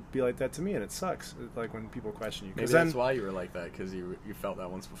had people be like that to me, and it sucks. Like when people question you. Maybe that's why you were like that, because you felt that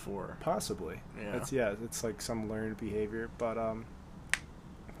once before. Possibly. Yeah. It's like some learned behavior, but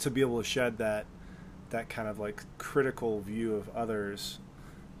to be able to shed that kind of like critical view of others,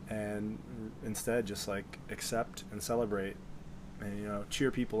 and instead just like accept and celebrate, and, you know, cheer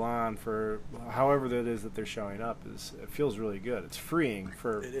people on for however it is that they're showing up, it feels really good. It's freeing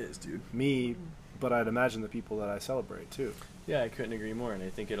for it is, dude. Me, but I'd imagine the people that I celebrate too. Yeah, I couldn't agree more, and I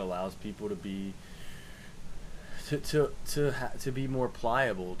think it allows people to be to be more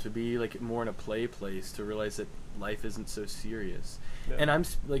pliable, to be like more in a play place, to realize that life isn't so serious. Yeah. And I'm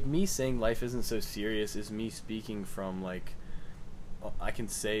like, me saying life isn't so serious is me speaking from like, I can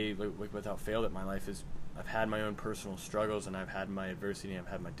say like without fail that my life is, I've had my own personal struggles, and I've had my adversity, and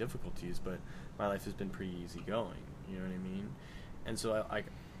I've had my difficulties, but my life has been pretty easy going. You know what I mean? And so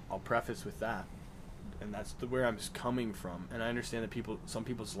I'll preface with that, and that's where I'm just coming from. And I understand that some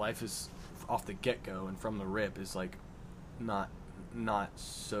people's life is off the get-go and from the rip is like not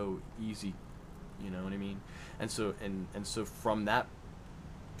so easy. You know what I mean? And so from that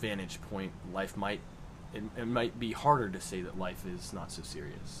vantage point, life might be harder to say that life is not so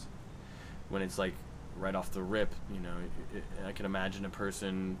serious when it's like right off the rip. You know, I can imagine a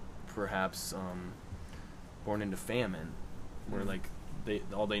person perhaps born into famine, where like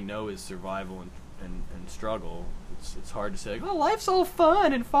all they know is survival and struggle. It's hard to say like, oh, life's all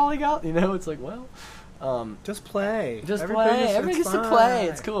fun and falling out. You know, it's like, well, just play. Everybody gets to play.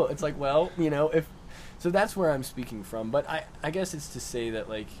 It's cool. It's like, well, you know, so that's where I'm speaking from. But I guess it's to say that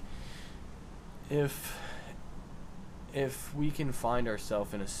like, if we can find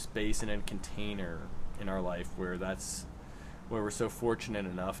ourselves in a space and a container in our life where we're so fortunate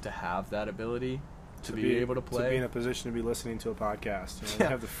enough to have that ability to be able to play, to be in a position to be listening to a podcast, you know, yeah.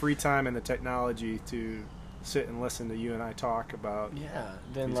 have the free time and the technology to sit and listen to you and I talk about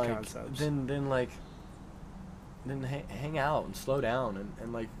then these like concepts. then hang out and slow down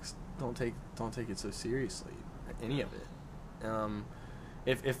and like don't take it so seriously, any of it.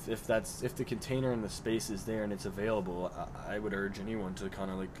 If the container and the space is there and it's available, I would urge anyone to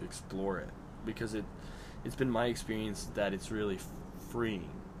kind of like explore it, because it's been my experience that it's really freeing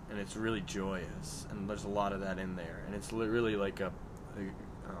and it's really joyous, and there's a lot of that in there, and it's really like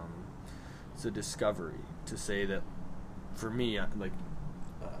it's a discovery to say that for me,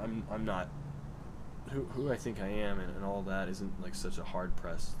 I'm not who I think I am, and all that isn't like such a hard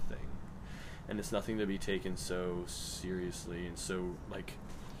pressed thing, and it's nothing to be taken so seriously and so like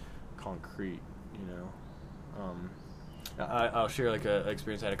concrete, you know. I'll share like a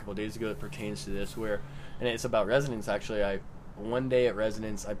experience I had a couple of days ago that pertains to this, where, and it's about Resonance actually. One day at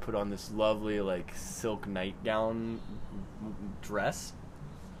Resonance, I put on this lovely like silk nightgown dress.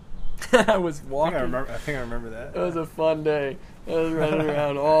 I was walking. I think I remember that. It was a fun day. I was running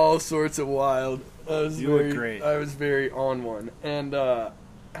around all sorts of wild. You look great. I was very on one, and I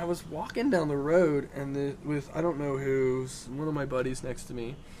was walking down the road, and with I don't know who's one of my buddies next to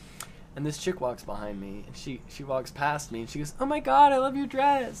me, and this chick walks behind me, and she walks past me, and she goes, "Oh my God, I love your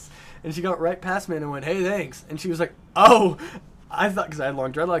dress," and she got right past me and went, "Hey, thanks," and she was like, "Oh." I thought, because I had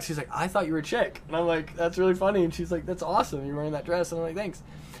long dreadlocks, she's like, "I thought you were a chick," and I'm like, "That's really funny," and she's like, "That's awesome, you're wearing that dress," and I'm like, "Thanks."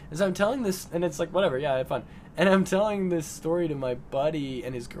 And so I'm telling this, and it's like, whatever, yeah, I had fun. And I'm telling this story to my buddy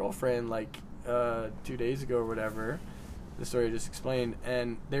and his girlfriend, like, 2 days ago or whatever, the story I just explained,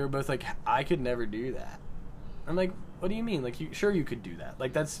 and they were both like, "I could never do that." I'm like, "What do you mean? Like, sure you could do that.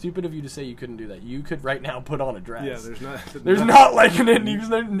 Like, that's stupid of you to say you couldn't do that. You could right now put on a dress." Yeah, there's not like an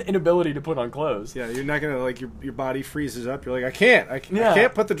inability to put on clothes. Yeah, you're not gonna like your body freezes up. You're like, I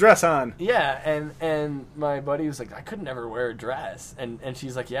can't put the dress on. Yeah, and my buddy was like, "I could never wear a dress," and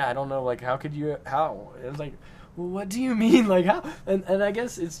she's like, "Yeah, I don't know, like, how could you? How?" And I was like, "Well, what do you mean, like, how?" And I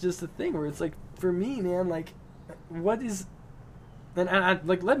guess it's just a thing where it's like, for me, man, like, what is? And I,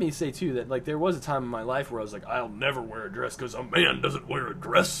 like, let me say, too, that, like, there was a time in my life where I was like, I'll never wear a dress because a man doesn't wear a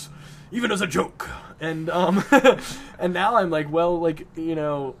dress, even as a joke. And and now I'm like, well, like, you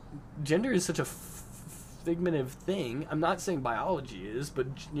know, gender is such a figmentative thing. I'm not saying biology is, but,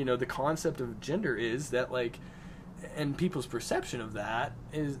 you know, the concept of gender is that, like, and people's perception of that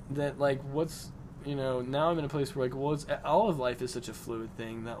is that, like, what's, you know, now I'm in a place where, like, well, all of life is such a fluid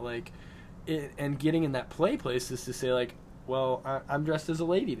thing that, like, and getting in that play place is to say, like, well, I'm dressed as a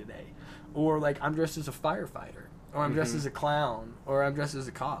lady today, or like I'm dressed as a firefighter, or I'm dressed as a clown, or I'm dressed as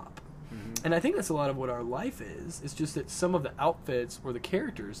a cop. And I think that's a lot of what our life is. It's just that some of the outfits or the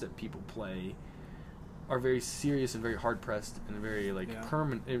characters that people play are very serious and very hard pressed and very like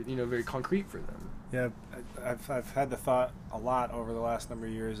permanent, you know, very concrete for them. Yeah, I've had the thought a lot over the last number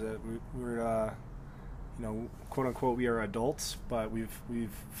of years that we're you know, quote unquote, we are adults, but we've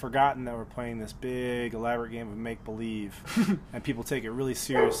forgotten that we're playing this big elaborate game of make believe, and people take it really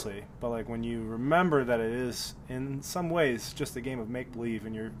seriously. But like when you remember that it is in some ways just a game of make believe,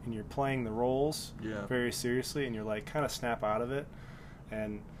 and you're playing the roles very seriously, and you're like kind of snap out of it,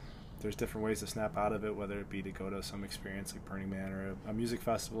 and there's different ways to snap out of it, whether it be to go to some experience like Burning Man or a music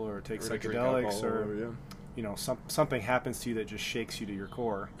festival, or take psychedelics, or you know, something happens to you that just shakes you to your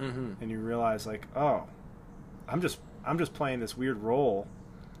core, and you realize like, oh, I'm just playing this weird role,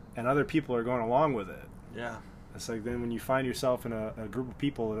 and other people are going along with it. Yeah, it's like then when you find yourself in a group of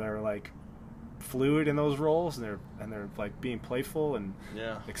people that are like fluid in those roles, and they're like being playful and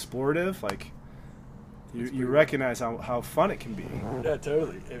explorative, like you recognize how fun it can be. Yeah,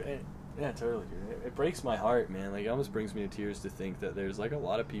 totally. Totally. It breaks my heart, man. Like, it almost brings me to tears to think that there's like a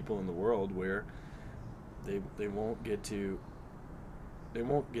lot of people in the world where they won't get to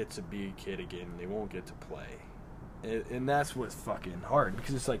be a kid again. They won't get to play. And that's what's fucking hard,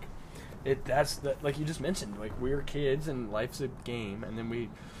 because it's like like you just mentioned, like, we're kids and life's a game, and then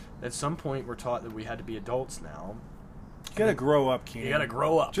at some point we're taught that we had to be adults now. You gotta grow up, Keenan. You gotta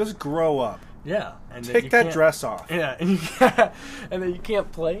grow up. Just grow up. Yeah, and take that dress off. Yeah, and that you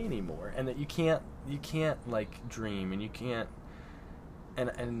can't play anymore, and that you can't like dream, and you can't,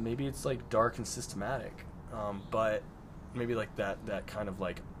 and maybe it's like dark and systematic, but maybe like that kind of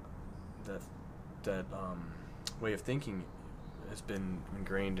like that way of thinking has been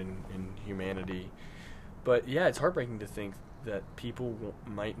ingrained in humanity. But yeah, it's heartbreaking to think that people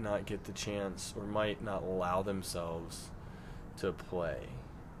might not get the chance, or might not allow themselves to play.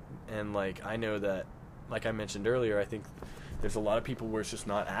 And like, I know that, like I mentioned earlier, I think there's a lot of people where it's just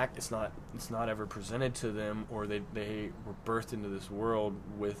not it's not ever presented to them, or they were birthed into this world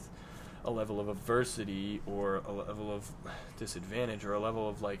with a level of adversity, or a level of disadvantage, or a level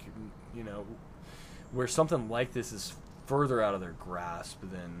of, like, you know, where something like this is further out of their grasp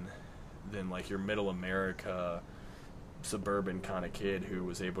than like your middle America suburban kind of kid who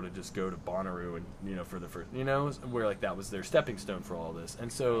was able to just go to Bonnaroo and, you know, for the first, you know, where like that was their stepping stone for all this. And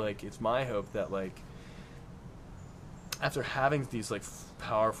so like, it's my hope that, like, after having these like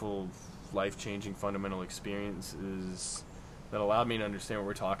powerful life-changing fundamental experiences that allowed me to understand what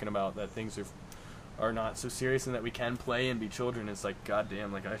we're talking about, that things are not so serious and that we can play and be children. It's like,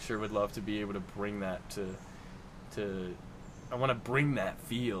 goddamn, like I sure would love to be able to bring that to I want to bring that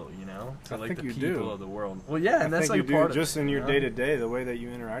feel, you know, to like the people of the world. Well, yeah, and that's like you part do, just of it, in your you know? day-to-day, the way that you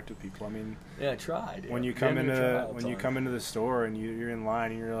interact with people. I mean, Yeah, try, dude. when you Damn come near into try all the time. the store and you're in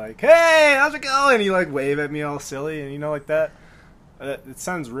line and you're like, "Hey, how's it going?" You like wave at me all silly, and you know, like that. It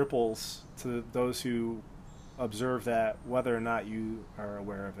sends ripples to those who observe that, whether or not you are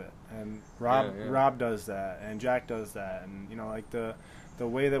aware of it. And Rob does that, and Jack does that, and you know, like the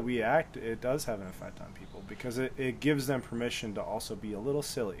way that we act, it does have an effect on people because it gives them permission to also be a little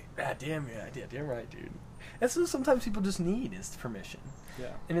silly. Damn right, dude. That's what sometimes people just need is permission. Yeah.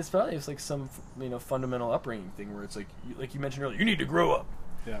 And it's probably like some fundamental upbringing thing where it's like you mentioned earlier, you need to grow up.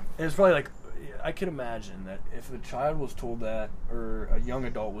 Yeah. And it's probably like, I could imagine that if a child was told that, or a young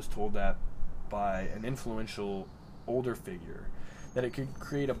adult was told that by an influential older figure, that it could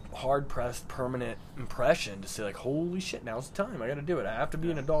create a hard-pressed, permanent impression to say, like, holy shit, now's the time. I got to do it. I have to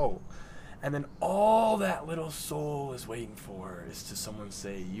be an adult. And then all that little soul is waiting for is to someone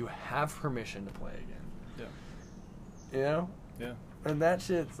say, you have permission to play again. Yeah. You know? Yeah. And that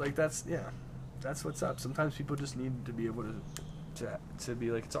shit's like, that's what's up. Sometimes people just need to be able to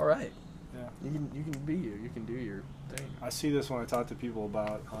be like, it's all right. Yeah. You can be you. You can do your thing. I see this when I talk to people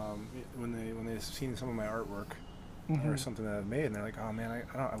about when they've seen some of my artwork or something that I've made, and they're like, "Oh man,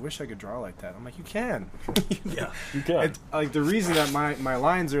 I wish I could draw like that." I'm like, "You can." Yeah, you can. It's, like the reason that my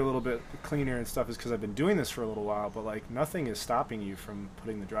lines are a little bit cleaner and stuff is because I've been doing this for a little while. But like nothing is stopping you from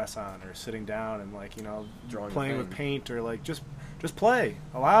putting the dress on or sitting down and like Drawing playing the with thing. paint or like just play.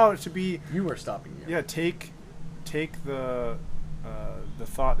 Allow it to be. You are stopping you. Yeah, take the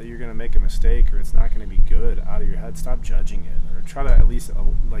thought that you're going to make a mistake or it's not going to be good out of your head. Stop judging it, or try to at least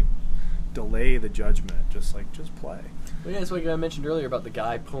like delay the judgment. Just play. Well, yeah, that's what I mentioned earlier about the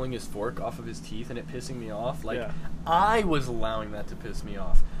guy pulling his fork off of his teeth and it pissing me off. Like, Yeah. I was allowing that to piss me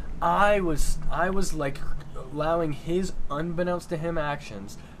off. I was like allowing his, unbeknownst to him,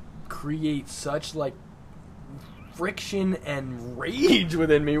 actions create such like friction and rage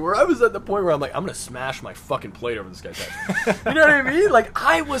within me where I was at the point where I'm like, I'm gonna smash my fucking plate over this guy's head. You know what I mean? Like,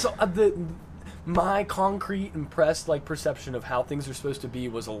 I was my concrete impressed like perception of how things are supposed to be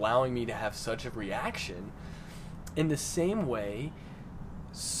was allowing me to have such a reaction. In the same way,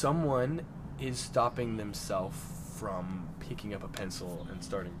 someone is stopping themselves from picking up a pencil and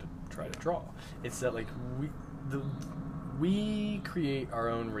starting to try to draw. It's that like we create our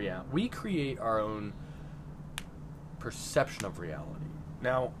own we create our own perception of reality.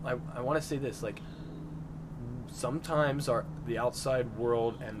 Now, I want to say this, like, sometimes the outside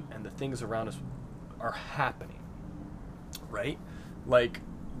world and the things around us are happening, right? Like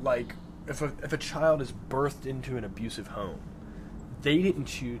if a child is birthed into an abusive home, they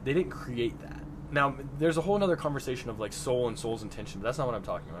didn't create that. Now, there's a whole other conversation of like soul and soul's intention, but that's not what I'm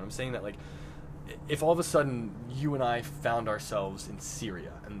talking about. I'm saying that like, if all of a sudden you and I found ourselves in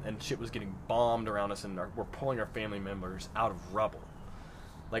Syria and shit was getting bombed around us and we're pulling our family members out of rubble,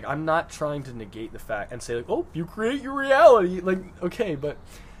 like, I'm not trying to negate the fact and say like, oh, you create your reality. Like, okay, but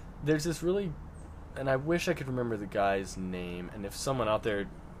there's this really, and I wish I could remember the guy's name, and if someone out there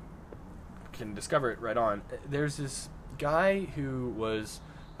can discover it, right on. There's this guy who was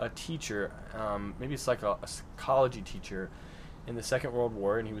a teacher, maybe a psychology teacher in the Second World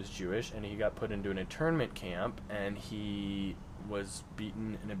War, and he was Jewish, and he got put into an internment camp, and he was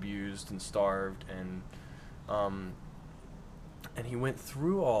beaten and abused and starved, and he went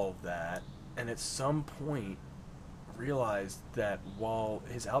through all of that, and at some point realized that while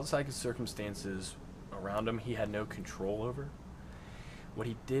his outside circumstances around him he had no control over, what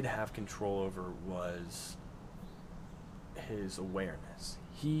he did have control over was his awareness.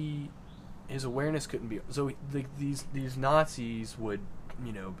 His awareness couldn't be, so these Nazis would,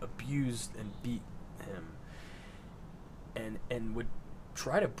 abuse and beat him and would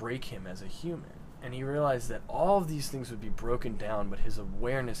try to break him as a human, and he realized that all of these things would be broken down, but his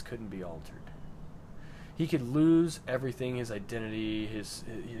awareness couldn't be altered. He could lose everything, his identity, his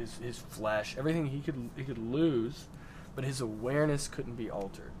flesh, everything he could lose, but his awareness couldn't be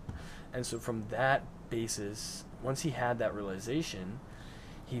altered. And so from that basis, once he had that realization,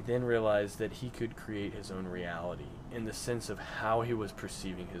 he then realized that he could create his own reality in the sense of how he was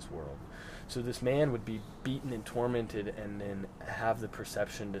perceiving his world. So this man would be beaten and tormented and then have the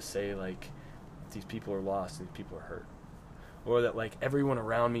perception to say, like, these people are lost, these people are hurt. Or that, like, everyone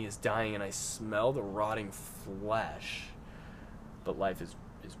around me is dying and I smell the rotting flesh, but life is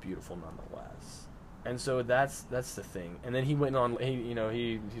beautiful nonetheless. And so that's the thing. And then he went on.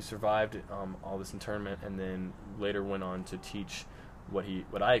 He survived all this internment, and then later went on to teach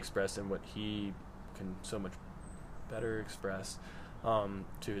what I expressed and what he can so much better express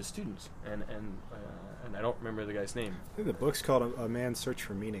to his students. And I don't remember the guy's name. I think the book's called A Man's Search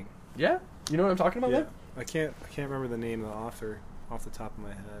for Meaning. Yeah, you know what I'm talking about? Yeah, Then? I can't remember the name of the author off the top of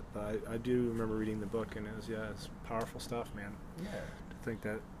my head, but I do remember reading the book, and it's powerful stuff, man. Yeah. To think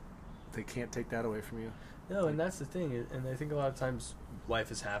that they can't take that away from you. No, and that's the thing, and I think a lot of times life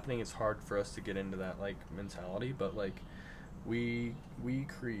is happening. It's hard for us to get into that like mentality, but like we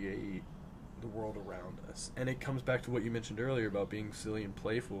create the world around us, and it comes back to what you mentioned earlier about being silly and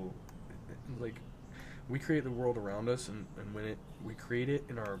playful. Like we create the world around us, and when we create it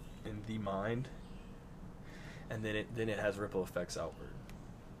in the mind, and then it has ripple effects outward.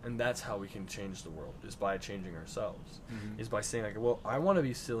 And that's how we can change the world, is by changing ourselves. Mm-hmm. Is by saying, like, well, I want to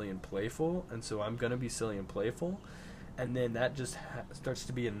be silly and playful, and so I'm going to be silly and playful. And then that just starts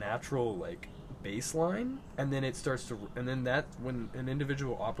to be a natural, like, baseline. And then it starts to... And then that, when an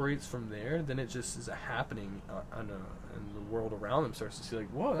individual operates from there, then it just is a happening, and the world around them starts to see, like,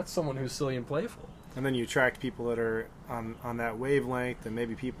 whoa, that's someone who's silly and playful. And then you attract people that are on that wavelength, and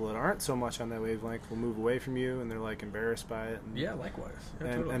maybe people that aren't so much on that wavelength will move away from you, and they're like embarrassed by it. And, Yeah, likewise. Yeah,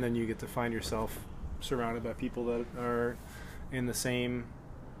 and, totally. and then you get to find yourself surrounded by people that are in the same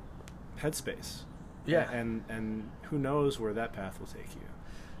headspace. Yeah. And who knows where that path will take you.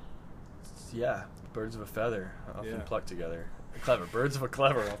 Yeah, birds of a feather often Yeah. plucked together. Clever. Birds of a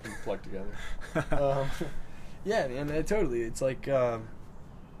clever often plucked together. Yeah, and totally. It's like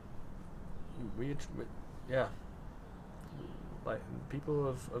like people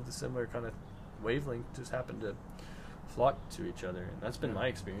of the similar kind of wavelength just happen to flock to each other, and that's been my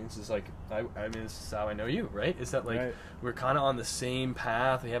experience. Is like I mean, this is how I know you, right? Is that like Right. we're kind of on the same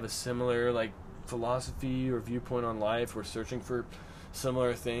path. We have a similar like philosophy or viewpoint on life. We're searching for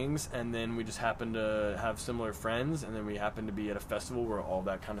similar things, and then we just happen to have similar friends, and then we happen to be at a festival where all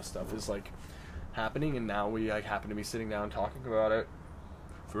that kind of stuff is like happening, and now we like happen to be sitting down talking about it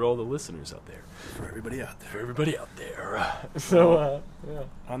for all the listeners out there, For everybody out there. for everybody out there. So yeah.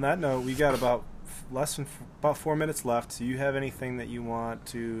 On that note, we got about 4 minutes left. Do you have anything that you want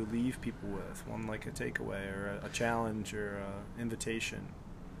to leave people with? One like a takeaway or a challenge or an invitation?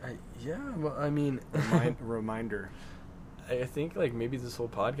 Yeah, well, I mean, A reminder. I think like maybe this whole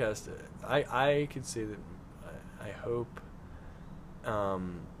podcast, I could say that I hope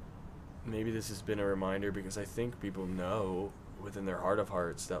maybe this has been a reminder, because I think people know within their heart of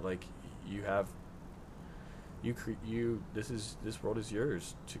hearts that like this world is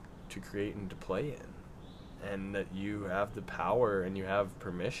yours to create and to play in, and that you have the power and you have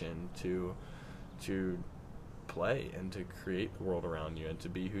permission to play and to create the world around you and to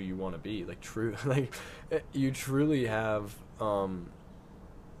be who you want to be. Like like you truly have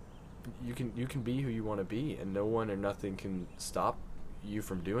you can be who you want to be, and no one or nothing can stop you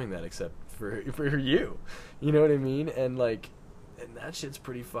from doing that except for you. You know what I mean? And like, and that shit's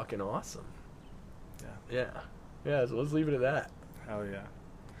pretty fucking awesome. Yeah. So let's leave it at that. Hell yeah.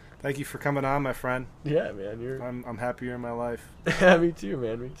 Thank you for coming on, my friend. Yeah, man. I'm happier in my life. Me too,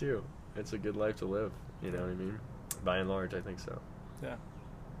 man. Me too. It's a good life to live. You know what I mean? By and large, I think so. Yeah.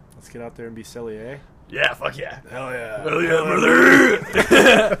 Let's get out there and be silly, eh? Yeah, fuck yeah. Hell yeah. Hell yeah,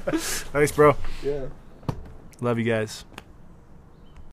 brother. Thanks, bro. Yeah. Love you guys.